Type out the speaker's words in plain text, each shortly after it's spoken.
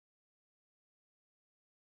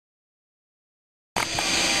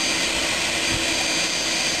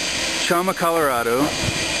Chama, Colorado,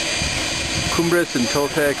 Cumbres and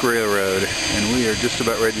Toltec Railroad, and we are just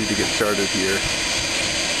about ready to get started here.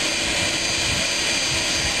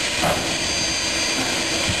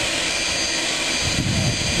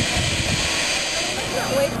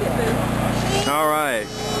 Alright,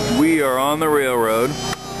 we are on the railroad,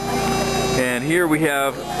 and here we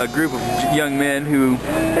have a group of young men who,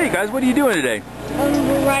 hey guys, what are you doing today?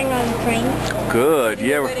 We're riding on the train. Good,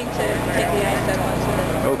 yeah. We're waiting to take the ice out.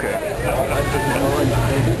 Okay.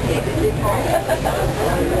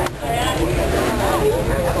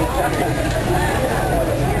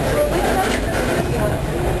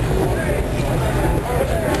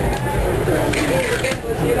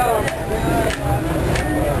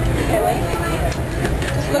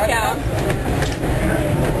 Just look out.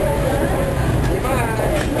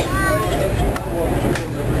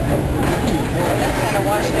 That's kind of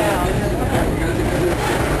washed out.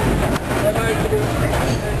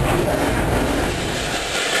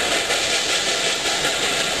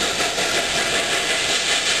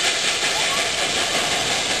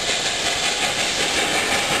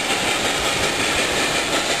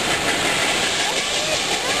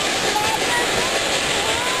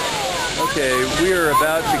 Okay, we are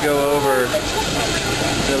about to go over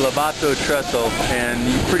the Lobato Trestle, and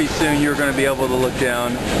pretty soon you're going to be able to look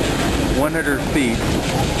down 100 feet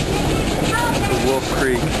to Wolf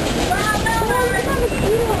Creek.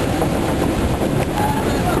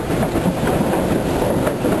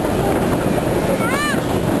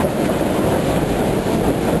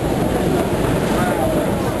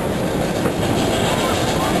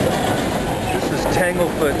 This is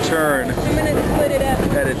Tanglefoot Turn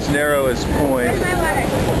at its narrowest point.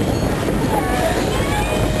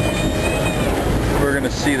 We're going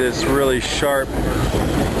to see this really sharp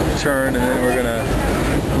turn, and then we're going to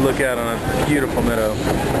look out on a beautiful meadow. Look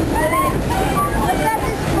at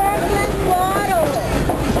the sparkling water.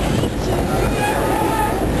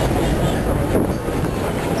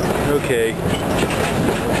 Okay,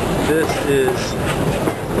 this is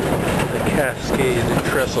the Cascade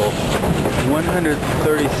Trestle,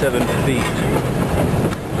 137 feet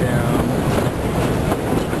down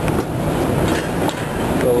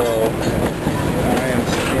below. I am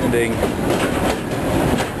standing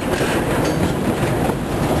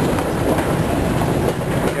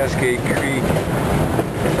Cascade Creek,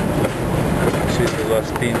 which is the Los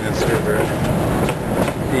Pinos River.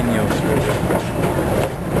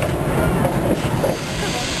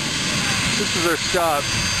 This is our stop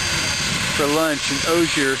for lunch in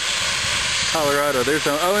Osier, Colorado. There's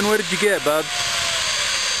some. Owen, what did you get, bub?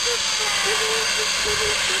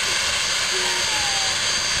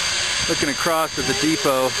 Looking across at the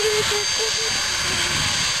depot.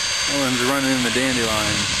 Owen's running in the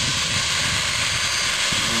dandelions.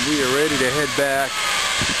 And we are ready to head back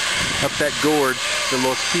up that gorge, the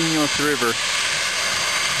Los Pinos River,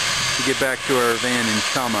 to get back to our van in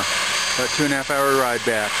Chama. About 2.5 hour ride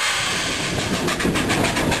back.